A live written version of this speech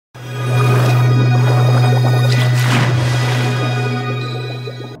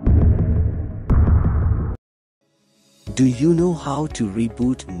Do you know how to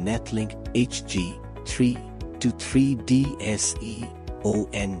reboot Netlink HG323DAC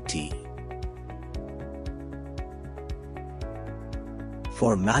ONT?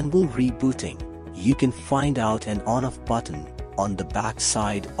 For manual rebooting, you can find out an on-off button on the back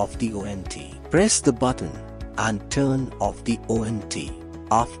side of the ONT. Press the button and turn off the ONT.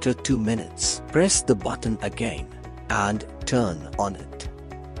 After 2 minutes, press the button again and turn on it.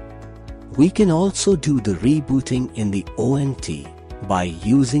 We can also do the rebooting in the ONT by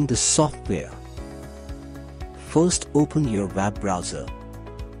using the software. First, open your web browser.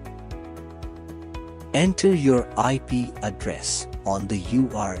 Enter your IP address on the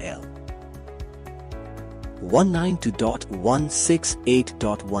URL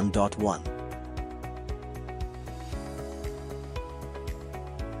 192.168.1.1.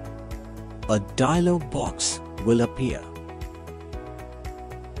 A dialog box will appear.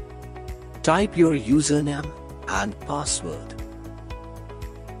 Type your username and password.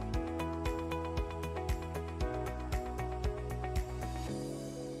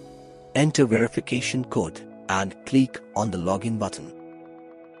 Enter verification code and click on the login button.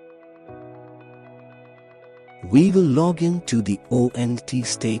 We will log in to the ONT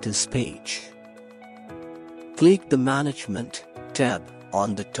status page. Click the Management tab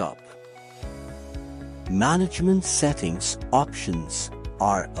on the top. Management settings options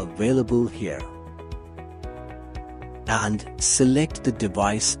are available here. And select the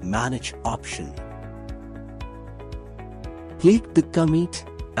Device Manage option. Click the Commit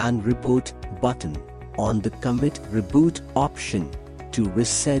and Reboot button on the Commit Reboot option to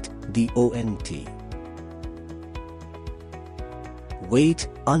reset the ONT. Wait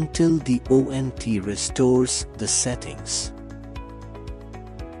until the ONT restores the settings.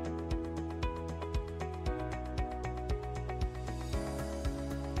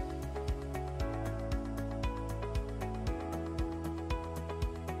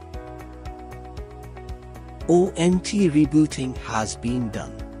 ONT rebooting has been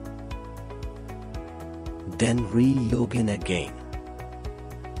done. Then re-login again.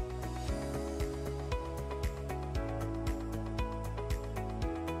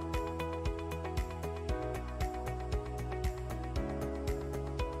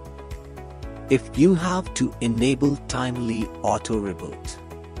 If you have to enable timely auto reboot,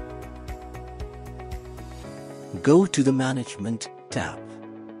 go to the Management tab.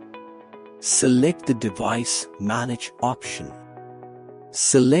 Select the Device Manage option.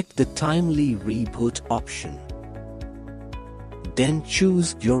 Select the Timely Reboot option. Then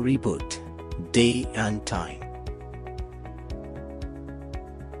choose your reboot day and time.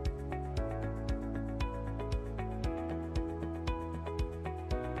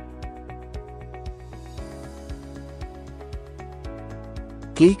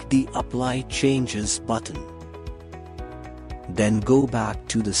 Click the Apply Changes button. Then go back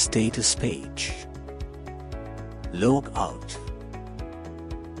to the status page. Log out.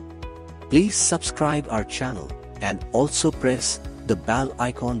 Please subscribe our channel and also press the bell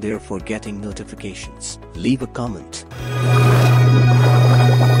icon there for getting notifications. Leave a comment.